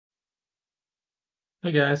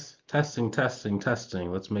Hey guys, testing, testing,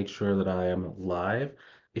 testing. Let's make sure that I am live.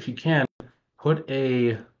 If you can, put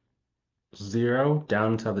a 0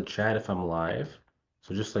 down to the chat if I'm live.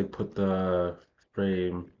 So just like put the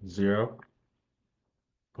frame 0.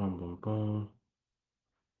 Boom, boom, boom.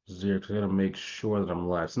 0, 'cause I gotta make sure that I'm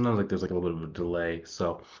live. Sometimes like there's like a little bit of a delay,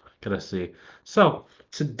 so gotta see. So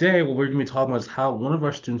today what we're gonna be talking about is how one of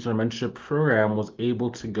our students in our mentorship program was able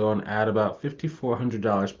to go and add about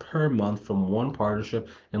 $5,400 per month from one partnership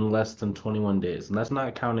in less than 21 days. And that's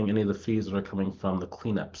not counting any of the fees that are coming from the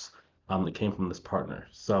cleanups that came from this partner.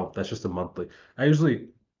 So that's just a monthly. I usually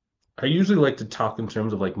I usually like to talk in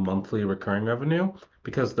terms of like monthly recurring revenue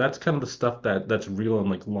because that's kind of the stuff that's real and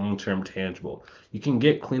like long-term tangible. You can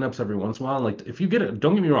get cleanups every once in a while. Like if you get it,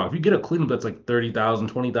 don't get me wrong, if you get a cleanup that's like 30,000,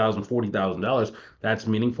 20,000, $40,000, that's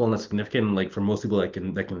meaningful and that's significant. And like for most people that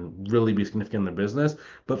can really be significant in their business.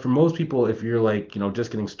 But for most people, if you're like, just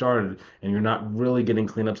getting started and you're not really getting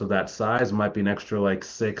cleanups of that size, it might be an extra like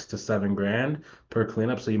 6 to 7 grand per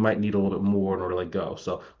cleanup. So you might need a little bit more in order to like go.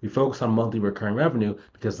 So we focus on monthly recurring revenue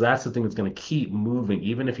because that's the thing that's going to keep moving.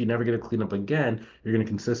 Even if you never get a cleanup again, you're going to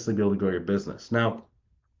consistently be able to grow your business. Now,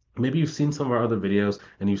 maybe you've seen some of our other videos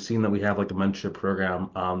and you've seen that we have like a mentorship program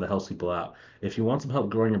that helps people out. If you want some help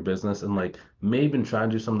growing your business and like maybe been trying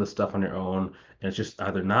to do some of this stuff on your own and it's just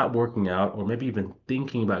either not working out or maybe even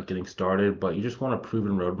thinking about getting started, but you just want a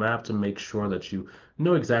proven roadmap to make sure that you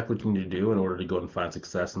know exactly what you need to do in order to go and find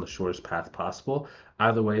success in the shortest path possible.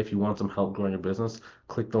 Either way, if you want some help growing your business,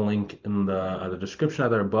 click the link in the description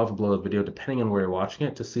either above or below the video, depending on where you're watching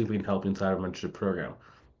it, to see if we can help you inside our mentorship program.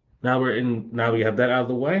 Now we have that out of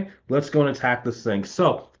the way. Let's go and attack this thing.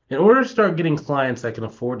 So, in order to start getting clients that can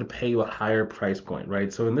afford to pay you a higher price point,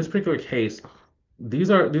 right? So in this particular case,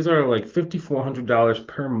 these are like $5,400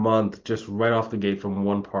 per month just right off the gate from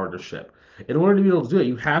one partnership. In order to be able to do it,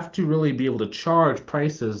 you have to really be able to charge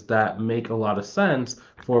prices that make a lot of sense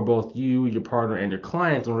for both you, your partner, and your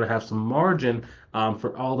clients in order to have some margin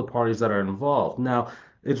for all the parties that are involved. Now,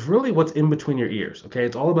 it's really what's in between your ears, okay?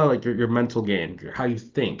 It's all about like your mental game, how you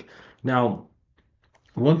think. Now,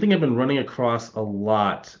 one thing I've been running across a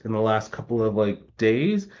lot in the last couple of like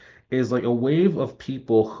days is like a wave of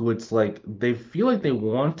people who it's like they feel like they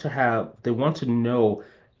want to know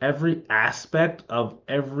every aspect of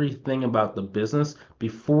everything about the business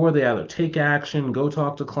before they either take action, go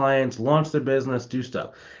talk to clients, launch their business, do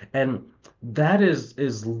stuff. And that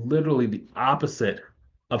is literally the opposite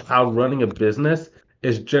of how running a business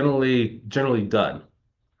is generally done.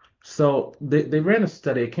 So they ran a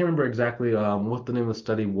study. I can't remember exactly what the name of the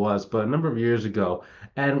study was, but a number of years ago,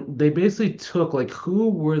 and they basically took like who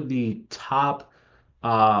were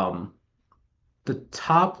um, the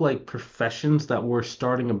top like professions that were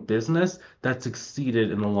starting a business that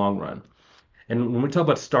succeeded in the long run. And when we talk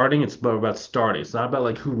about starting, it's about starting. It's not about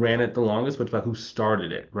like who ran it the longest, but it's about who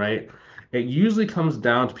started it, right? It usually comes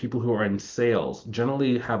down to people who are in sales,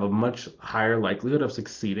 generally have a much higher likelihood of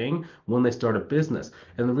succeeding when they start a business.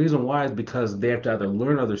 And the reason why is because they have to either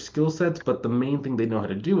learn other skill sets, but the main thing they know how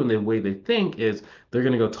to do and the way they think is they're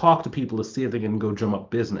going to go talk to people to see if they can go drum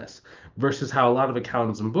up business. Versus how a lot of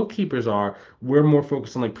accountants and bookkeepers are, we're more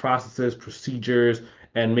focused on like processes, procedures,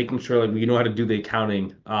 and making sure like we know how to do the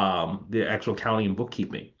accounting, the actual accounting and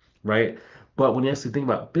bookkeeping, right? But when you actually think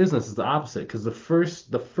about business, it's the opposite because the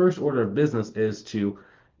first order of business is to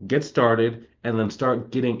get started and then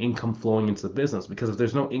start getting income flowing into the business. Because if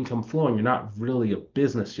there's no income flowing, you're not really a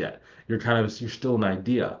business yet. You're still an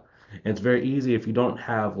idea. And it's very easy if you don't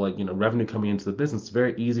have like revenue coming into the business. It's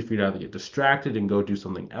very easy for you to either get distracted and go do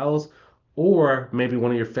something else, or maybe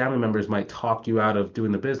one of your family members might talk you out of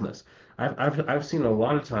doing the business. I've seen a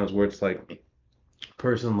lot of times where it's like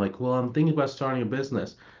person like, well, I'm thinking about starting a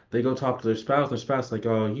business. They go talk to their spouse like,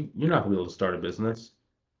 oh, you're not gonna be able to start a business.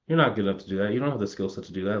 You're not good enough to do that. You don't have the skill set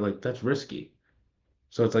to do that. Like that's risky.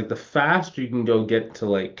 So it's like the faster you can go get to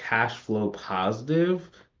like cash flow positive,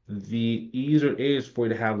 the easier it is for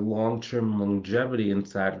you to have long-term longevity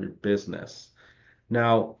inside of your business.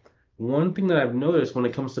 Now, one thing that I've noticed when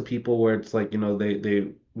it comes to people where it's like,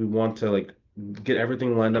 they we want to like get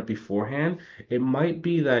everything lined up beforehand, it might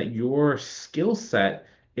be that your skill set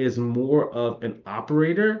is more of an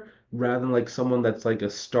operator rather than like someone that's like a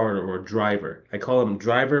starter or a driver. I call them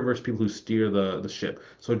driver versus people who steer the ship.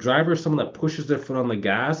 So a driver is someone that pushes their foot on the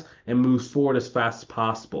gas and moves forward as fast as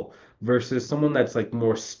possible versus someone that's like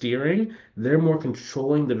more steering, they're more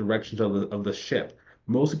controlling the directions of the ship.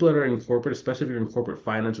 Most people that are in corporate, especially if you're in corporate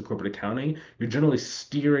finance or corporate accounting, you're generally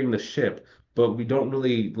steering the ship, but we don't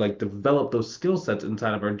really like develop those skill sets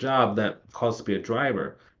inside of our job that cause us to be a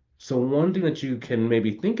driver. So one thing that you can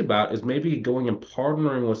maybe think about is maybe going and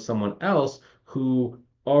partnering with someone else who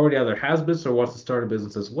already either has business or wants to start a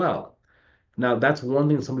business as well. Now, that's one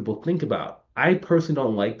thing some people think about. I personally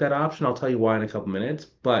don't like that option. I'll tell you why in a couple minutes,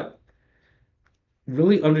 but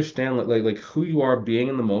really understand like who you are being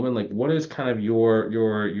in the moment, like what is kind of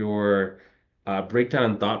your breakdown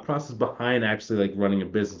and thought process behind actually like running a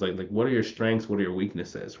business, like what are your strengths, what are your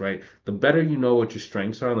weaknesses, right? The better you know what your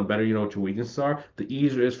strengths are and the better you know what your weaknesses are, the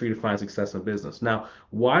easier it is for you to find success in business. Now,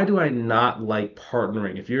 why do I not like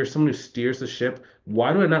partnering? If you're someone who steers the ship,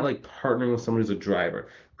 why do I not like partnering with someone who's a driver?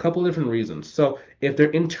 A couple of different reasons. So if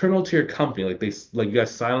they're internal to your company, like you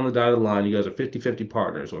guys sign on the dotted line, you guys are 50-50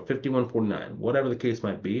 partners or 51-49, whatever the case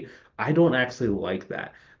might be, I don't actually like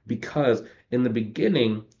that because in the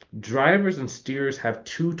beginning, drivers and steers have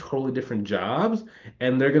two totally different jobs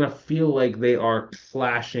and they're gonna feel like they are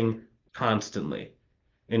clashing constantly.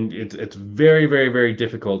 And it's very, very, very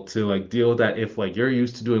difficult to like deal with that if like you're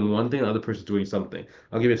used to doing one thing, the other person's doing something.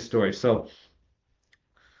 I'll give you a story. So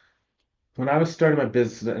when I was starting my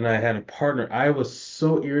business and I had a partner, I was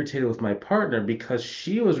so irritated with my partner because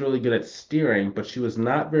she was really good at steering, but she was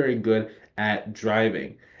not very good at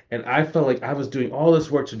driving. And I felt like I was doing all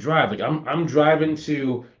this work to drive. Like I'm driving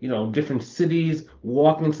to, different cities,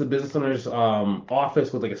 walking into the business owner's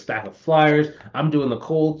office with like a stack of flyers. I'm doing the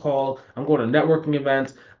cold call. I'm going to networking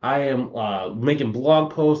events. I am making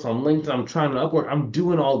blog posts on LinkedIn. I'm trying to Upwork. I'm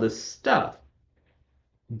doing all this stuff.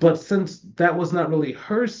 But since that was not really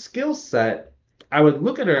her skill set, I would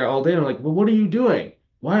look at her all day and I'm like, well, what are you doing?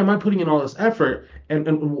 Why am I putting in all this effort?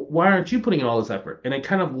 And why aren't you putting in all this effort? And it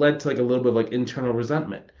kind of led to like a little bit of like internal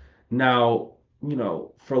resentment. Now,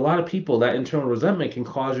 for a lot of people, that internal resentment can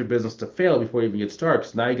cause your business to fail before you even get started.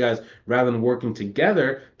 Because now you guys, rather than working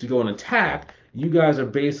together to go and attack, you guys are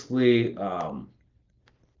basically kind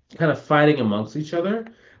of fighting amongst each other,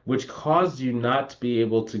 which caused you not to be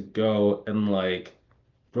able to go and like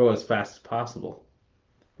grow as fast as possible,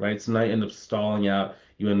 right? So now you end up stalling out,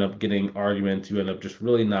 you end up getting arguments, you end up just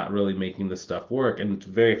really not really making this stuff work. And it's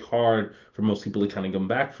very hard for most people to kind of come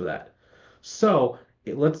back for that. So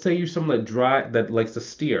let's say you're someone that likes to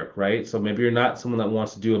steer, right? So maybe you're not someone that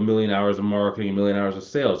wants to do 1 million hours of marketing, 1 million hours of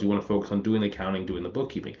sales. You want to focus on doing the accounting, doing the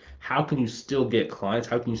bookkeeping. How can you still get clients?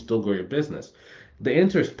 How can you still grow your business? The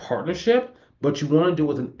answer is partnership, but you want to do it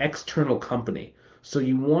with an external company. So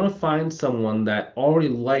you want to find someone that already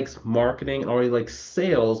likes marketing, already likes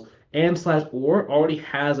sales, and slash or already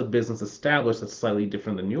has a business established that's slightly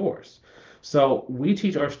different than yours. So we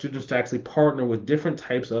teach our students to actually partner with different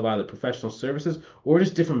types of either professional services or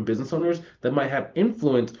just different business owners that might have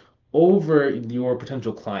influence over your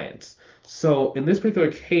potential clients. So in this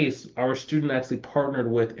particular case, our student actually partnered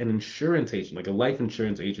with an insurance agent, like a life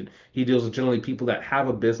insurance agent. He deals with generally people that have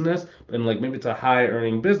a business and like maybe it's a high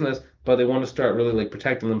earning business, but they want to start really like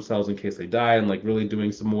protecting themselves in case they die and like really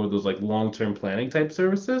doing some more of those like long-term planning type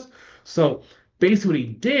services. So basically what he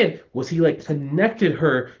did was he like connected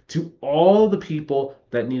her to all the people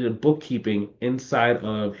that needed bookkeeping inside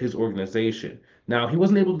of his organization. Now, he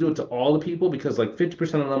wasn't able to do it to all the people because like 50%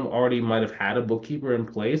 of them already might have had a bookkeeper in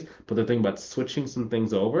place, but they're thinking about switching some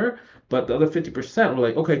things over. But the other 50% were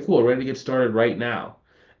like, okay, cool, ready to get started right now.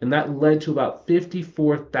 And that led to about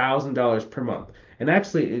 $54,000 per month. And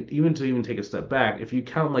actually, even to even take a step back, if you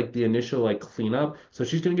count like the initial like cleanup, so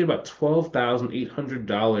she's gonna get about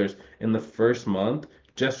 $12,800 in the first month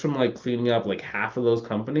just from like cleaning up like half of those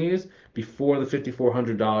companies before the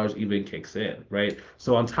 $5,400 even kicks in, right?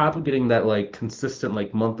 So on top of getting that like consistent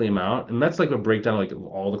like monthly amount, and that's like a breakdown like of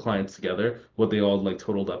all the clients together, what they all like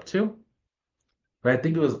totaled up to. Right? I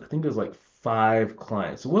think it was like 5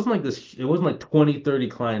 clients. It wasn't like 20, 30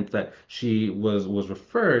 clients that she was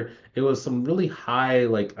referred. It was some really high,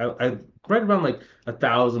 like I right around like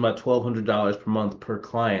 1,000, about $1,200 per month per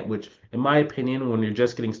client, which in my opinion, when you're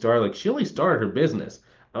just getting started, like she only started her business,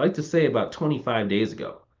 I like to say about 25 days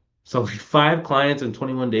ago. So like 5 clients in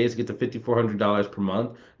 21 days to get to $5,400 per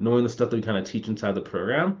month, knowing the stuff that we kind of teach inside the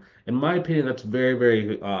program. In my opinion, that's very,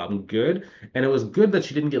 very good. And it was good that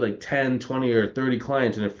she didn't get like 10, 20, or 30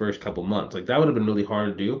 clients in her first couple months. Like that would have been really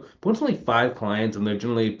hard to do. But once only 5 clients and they're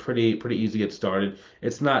generally pretty easy to get started,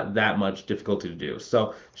 it's not that much difficulty to do.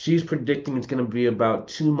 So she's predicting it's going to be about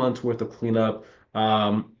 2 months worth of cleanup.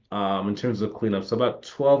 In terms of cleanup, so about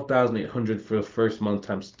 12,800 for the first month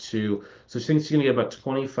times two. So she thinks she's gonna get about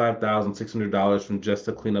 $25,600 from just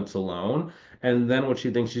the cleanups alone. And then what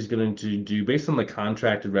she thinks she's going to do based on the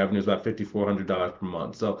contracted revenue is about $5,400 per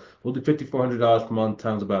month. So we'll do $5,400 per month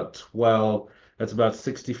times about 12. That's about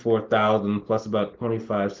 64,000 plus about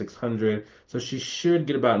 25,600. So she should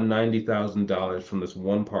get about $90,000 from this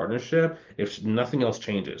one partnership if nothing else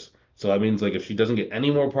changes. So that means like if she doesn't get any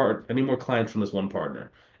more clients from this one partner,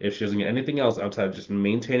 if she doesn't get anything else outside of just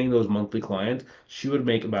maintaining those monthly clients, she would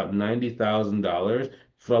make about $90,000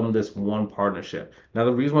 from this one partnership. Now,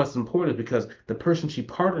 the reason why it's important is because the person she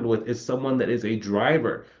partnered with is someone that is a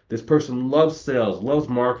driver. This person loves sales, loves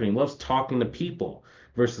marketing, loves talking to people.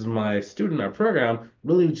 Versus my student in our program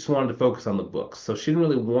really just wanted to focus on the books. So she didn't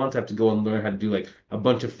really want to have to go and learn how to do like a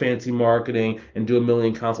bunch of fancy marketing and do a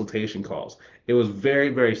million consultation calls. It was very,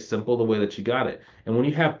 very simple the way that she got it. And when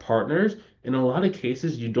you have partners, in a lot of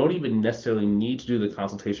cases, you don't even necessarily need to do the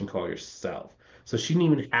consultation call yourself. So she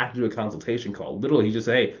didn't even have to do a consultation call. Literally, he just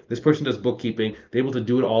say, hey, this person does bookkeeping. They're able to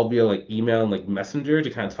do it all via like email and like messenger to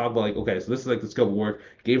kind of talk about like, okay, so this is like the scope of work.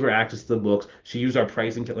 Gave her access to the books. She used our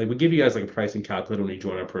pricing, like we give you guys like a pricing calculator when you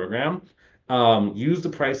join our program. Use the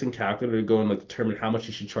pricing calculator to go and like determine how much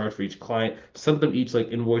you should charge for each client. Send them each like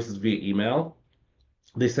invoices via email.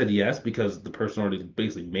 They said yes because the person already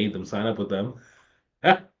basically made them sign up with them.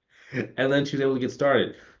 And then she was able to get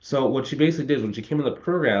started. So what she basically did is when she came in the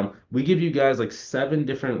program, we give you guys like seven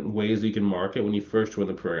different ways you can market when you first join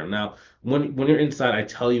the program. Now, when you're inside, I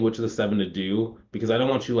tell you which of the seven to do because I don't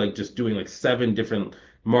want you like just doing like seven different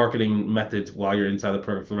marketing methods while you're inside the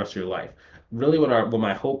program for the rest of your life. Really, what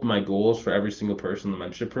my hope, my goals for every single person in the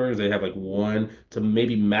mentorship program is they have like one to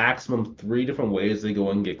maybe maximum three different ways they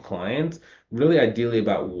go and get clients. Really, ideally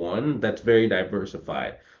about one that's very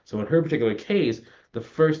diversified. So in her particular case, the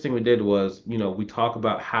first thing we did was, we talk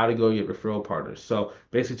about how to go get referral partners. So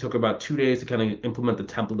basically took about 2 days to kind of implement the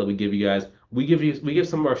template that we give you guys. We give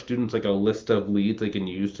some of our students like a list of leads they can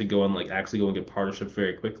use to go and like actually go and get partnerships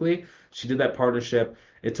very quickly. She did that partnership.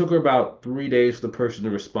 It took her about 3 days for the person to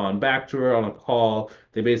respond back to her on a call.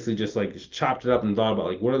 They basically just chopped it up and thought about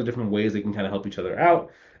like what are the different ways they can kind of help each other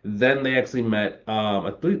out. Then they actually met. I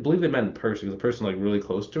believe they met in person because the person like really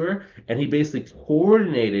close to her, and he basically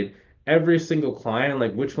coordinated every single client,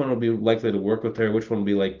 like which one would be likely to work with her, which one would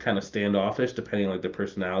be like kind of standoffish, depending on like their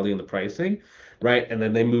personality and the pricing, right? And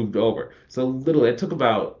then they moved over. So literally, it took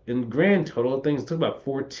about in grand total of things, it took about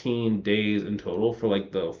 14 days in total for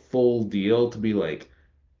like the full deal to be like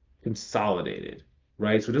consolidated,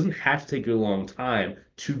 right? So it doesn't have to take you a long time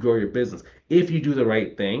to grow your business if you do the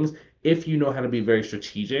right things, if you know how to be very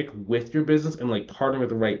strategic with your business and like partner with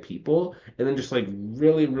the right people, and then just like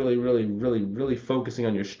really, really, really, really, really focusing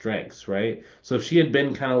on your strengths, right? So if she had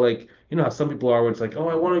been kind of like, how some people are, where it's like, oh,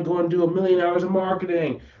 I want to go and do 1 million hours of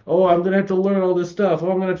marketing. Oh, I'm gonna have to learn all this stuff.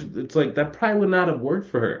 Oh, I'm gonna have to, it's like that probably would not have worked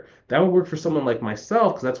for her. That would work for someone like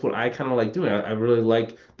myself because that's what I kind of like doing. I really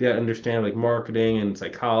like the understand like marketing and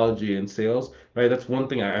psychology and sales, right? That's one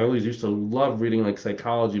thing I always used to love reading like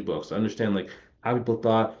psychology books to understand like how people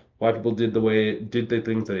thought, why people did the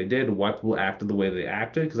things that they did, why people acted the way they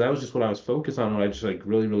acted, because that was just what I was focused on, what I just like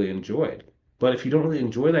really, really enjoyed. But if you don't really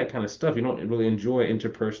enjoy that kind of stuff, you don't really enjoy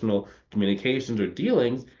interpersonal communications or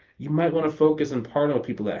dealings, you might want to focus and partner with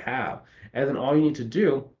people that have. And then all you need to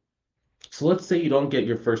do so let's say you don't get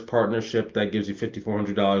your first partnership that gives you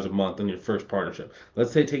 $5,400 a month in your first partnership.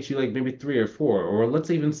 Let's say it takes you like maybe three or four, or let's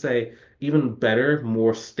even say even better,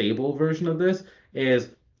 more stable version of this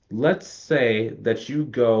is let's say that you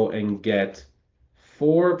go and get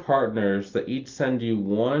four partners that each send you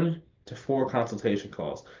 1 to 4 consultation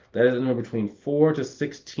calls. That is anywhere between 4 to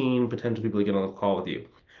 16 potential people that get on the call with you.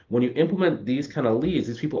 When you implement these kind of leads,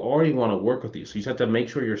 these people already want to work with you. So you just have to make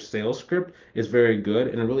sure your sales script is very good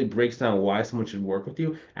and it really breaks down why someone should work with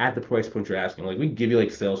you at the price point you're asking. Like we give you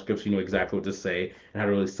like sales scripts, you know exactly what to say and how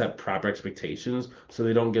to really set proper expectations so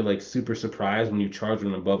they don't get like super surprised when you charge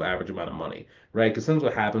them an above average amount of money, right? Because sometimes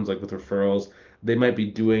what happens like with referrals, they might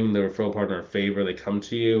be doing the referral partner a favor, they come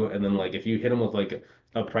to you, and then like if you hit them with like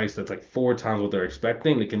a price that's like 4 times what they're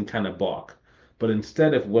expecting, they can kind of balk. But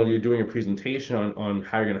instead, if when you're doing a presentation on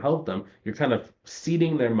how you're going to help them, you're kind of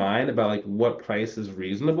seeding their mind about like what price is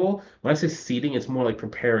reasonable. When I say seeding, it's more like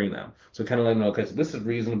preparing them. So kind of letting them know, okay, so this is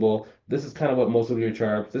reasonable. This is kind of what most of you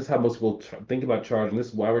charge. This is how most people think about charging. This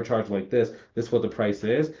is why we're charging like this. This is what the price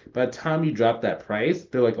is. By the time you drop that price,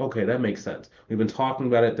 they're like, okay, that makes sense. We've been talking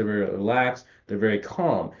about it. They're very relaxed. They're very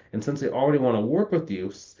calm. And since they already want to work with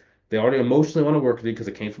you, they already emotionally want to work with you because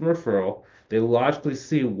it came from referral. They logically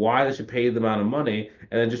see why they should pay the amount of money,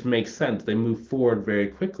 and it just makes sense. They move forward very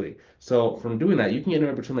quickly. So from doing that, you can get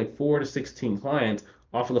anywhere between like 4 to 16 clients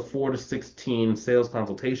off of the 4 to 16 sales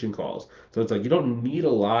consultation calls. So it's like you don't need a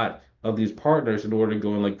lot of these partners in order to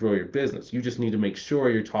go and like grow your business. You just need to make sure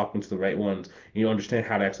you're talking to the right ones and you understand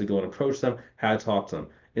how to actually go and approach them, how to talk to them.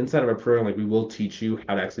 inside of our program, like we will teach you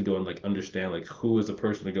how to actually go and like understand like who is the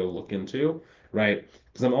person to go look into, right?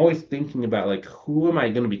 Because I'm always thinking about like who am I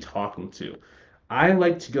going to be talking to? I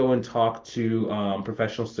like to go and talk to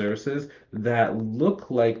professional services that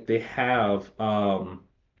look like they have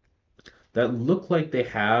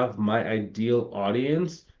my ideal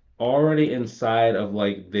audience already inside of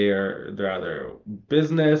like their either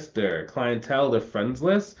business, their clientele, their friends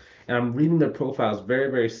list, and I'm reading their profiles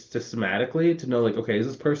very systematically to know like, okay, is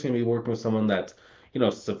this person gonna be working with someone that's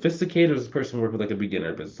sophisticated, or is this person working with like a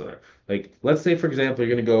beginner business owner? Like, let's say for example,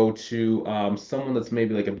 you're gonna go to someone that's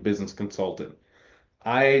maybe like a business consultant.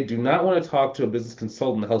 I do not want to talk to a business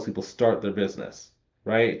consultant that helps people start their business,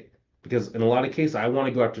 right? Because in a lot of cases, I want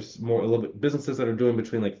to go after more a little bit businesses that are doing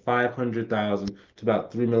between like 500,000 to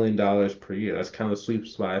about $3 million per year. That's kind of the sweet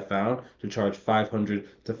spot I found to charge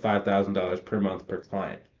 500 to $5,000 per month per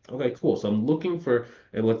client. Okay, cool. So I'm looking for,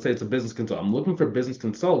 and let's say it's a business consultant. I'm looking for business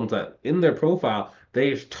consultants that in their profile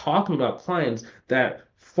they're talking about clients that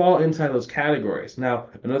fall inside those categories. Now,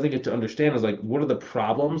 another thing to understand is like what are the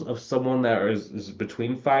problems of someone that is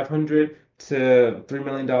between 500 to $3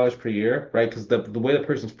 million per year, right? Because the way the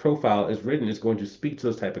person's profile is written is going to speak to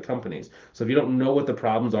those type of companies. So if you don't know what the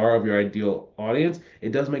problems are of your ideal audience,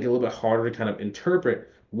 it does make it a little bit harder to kind of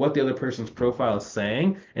interpret what the other person's profile is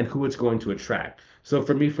saying and who it's going to attract. So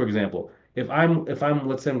for me, for example, if I'm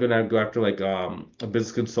let's say I'm gonna go after like a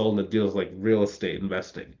business consultant that deals like real estate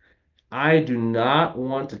investing. I do not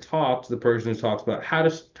want to talk to the person who talks about how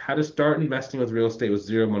to start investing with real estate with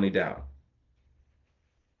zero money down.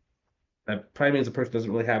 That probably means the person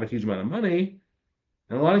doesn't really have a huge amount of money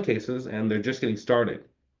in a lot of cases, and they're just getting started.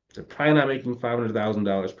 They're probably not making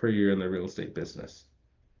 $500,000 per year in their real estate business.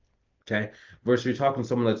 Okay. Versus you're talking to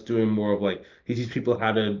someone that's doing more of like he teaches people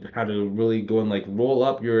how to really go and like roll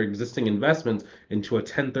up your existing investments into a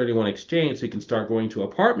 1031 exchange so you can start going to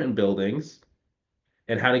apartment buildings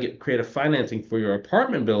and how to get creative financing for your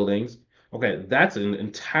apartment buildings, okay, that's an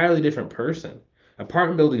entirely different person.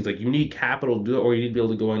 Apartment buildings, like you need capital to do it, or you need to be able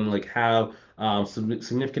to go in and like have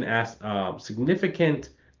significant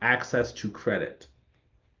access to credit,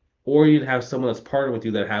 or you'd have someone that's partnered with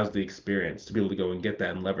you that has the experience to be able to go and get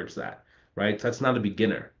that and leverage that, right? So that's not a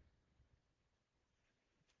beginner.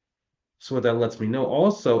 So what that lets me know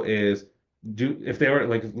also is do if they were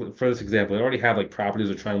like for this example, they already have like properties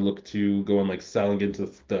they're trying to look to go and like selling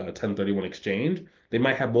into the 1031 exchange, they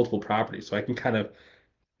might have multiple properties. So I can kind of,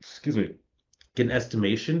 excuse me, get an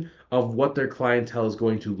estimation of what their clientele is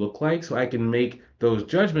going to look like so I can make those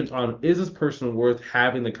judgments on is this person worth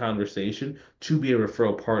having the conversation to be a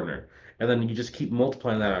referral partner. And then you just keep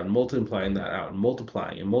multiplying that out and multiplying that out and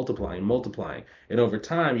multiplying and multiplying and multiplying. And over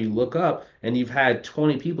time, you look up and you've had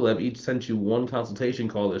 20 people that have each sent you one consultation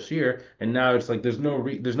call this year. And now it's like there's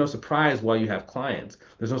no surprise why you have clients.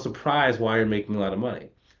 There's no surprise why you're making a lot of money,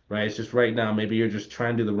 right? It's just right now, maybe you're just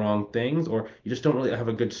trying to do the wrong things, or you just don't really have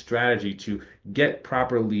a good strategy to get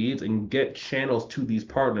proper leads and get channels to these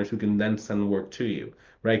partners who can then send work to you,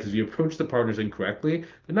 right? Because if you approach the partners incorrectly,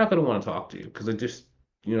 they're not going to want to talk to you because they just,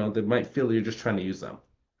 they might feel that you're just trying to use them,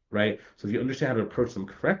 right? So if you understand how to approach them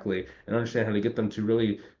correctly and understand how to get them to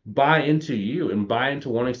really buy into you and buy into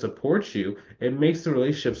wanting to support you, it makes the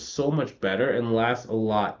relationship so much better and lasts a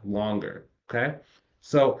lot longer. Okay.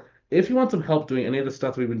 So if you want some help doing any of the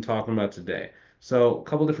stuff we've been talking about today, so a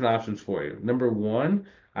couple different options for you. Number one,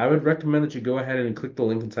 I would recommend that you go ahead and click the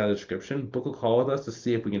link inside the description, book a call with us to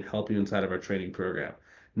see if we can help you inside of our training program.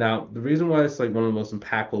 Now, the reason why it's like one of the most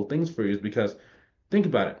impactful things for you is because think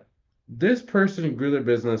about it. This person grew their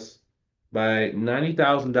business by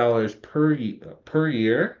 $90,000 per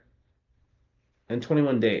year in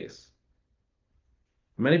 21 days.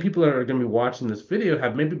 Many people that are going to be watching this video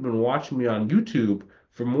have maybe been watching me on YouTube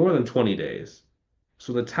for more than 20 days.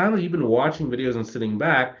 So the time that you've been watching videos and sitting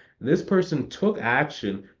back, this person took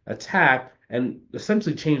action, attacked, and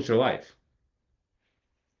essentially changed their life.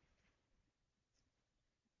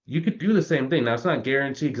 You could do the same thing. Now it's not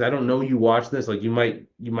guaranteed because I don't know you watch this. Like you might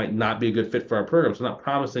not be a good fit for our program. So I'm not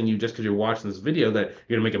promising you just because you're watching this video that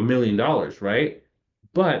you're gonna make $1 million, right?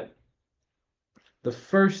 But the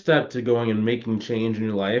first step to going and making change in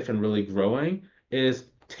your life and really growing is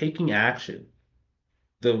taking action.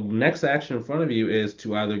 The next action in front of you is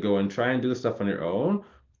to either go and try and do the stuff on your own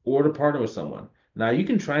or to partner with someone. Now you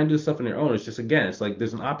can try and do stuff on your own. It's just again, it's like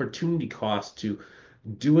there's an opportunity cost to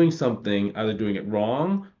doing something, either doing it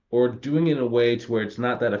wrong or doing it in a way to where it's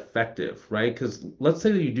not that effective, right? Because let's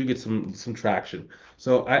say that you do get some traction.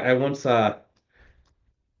 So I once a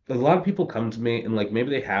lot of people come to me and like maybe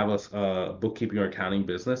they have a bookkeeping or accounting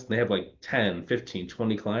business and they have like 10, 15,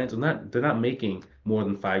 20 clients and they're not making more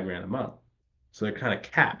than 5 grand a month. So they're kind of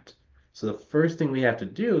capped. So the first thing we have to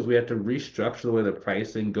do is we have to restructure the way they're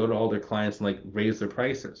pricing, go to all their clients and like raise their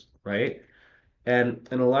prices, right? And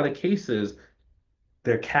in a lot of cases,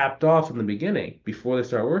 they're capped off in the beginning before they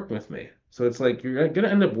start working with me. So it's like you're going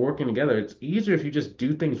to end up working together. It's easier if you just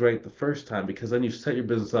do things right the first time because then you set your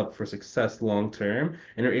business up for success long term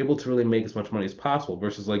and you're able to really make as much money as possible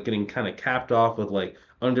versus like getting kind of capped off with like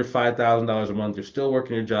under $5,000 a month. You're still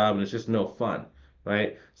working your job and it's just no fun,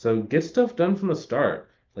 right? So get stuff done from the start.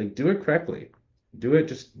 Like do it correctly. Do it,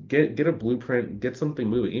 just get a blueprint, get something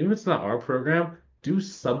moving. Even if it's not our program, do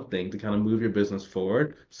something to kind of move your business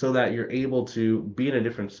forward so that you're able to be in a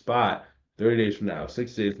different spot 30 days from now,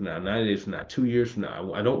 60 days from now, 90 days from now, 2 years from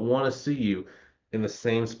now. I don't want to see you in the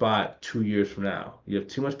same spot 2 years from now. You have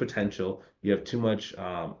too much potential. You have too much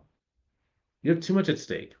at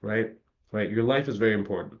stake, right? Right. Your life is very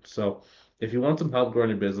important. So if you want some help growing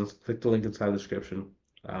your business, click the link inside the description.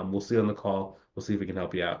 We'll see you on the call. We'll see if we can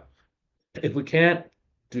help you out. If we can't,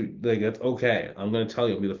 dude, like that's okay. I'm gonna tell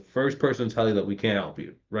you, I'll be the first person to tell you that we can't help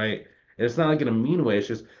you, right? And it's not like in a mean way. It's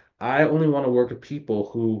just I only want to work with people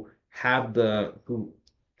who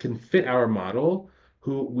can fit our model,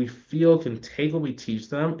 who we feel can take what we teach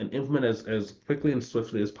them and implement as quickly and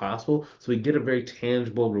swiftly as possible, so we get a very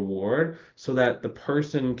tangible reward, so that the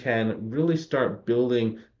person can really start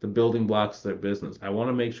building the building blocks of their business. I want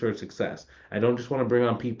to make sure it's success. I don't just want to bring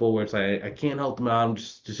on people where it's like I can't help them out.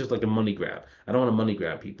 It's just like a money grab. I don't want to money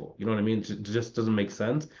grab people. You know what I mean? It just doesn't make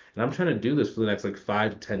sense. And I'm trying to do this for the next like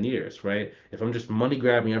 5 to 10 years, right? If I'm just money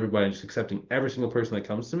grabbing everybody and just accepting every single person that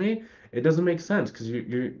comes to me, it doesn't make sense because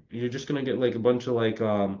you're just gonna get like a bunch of like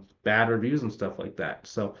bad reviews and stuff like that.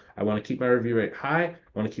 So I want to keep my review rate high. I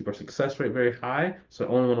want to keep our success rate very high. So I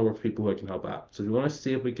only want to work with people who I can help out. So if you want to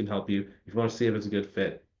see if we can help you, if you want to see if it's a good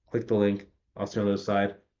fit, click the link. I'll see you on the other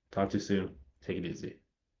side. Talk to you soon. Take it easy.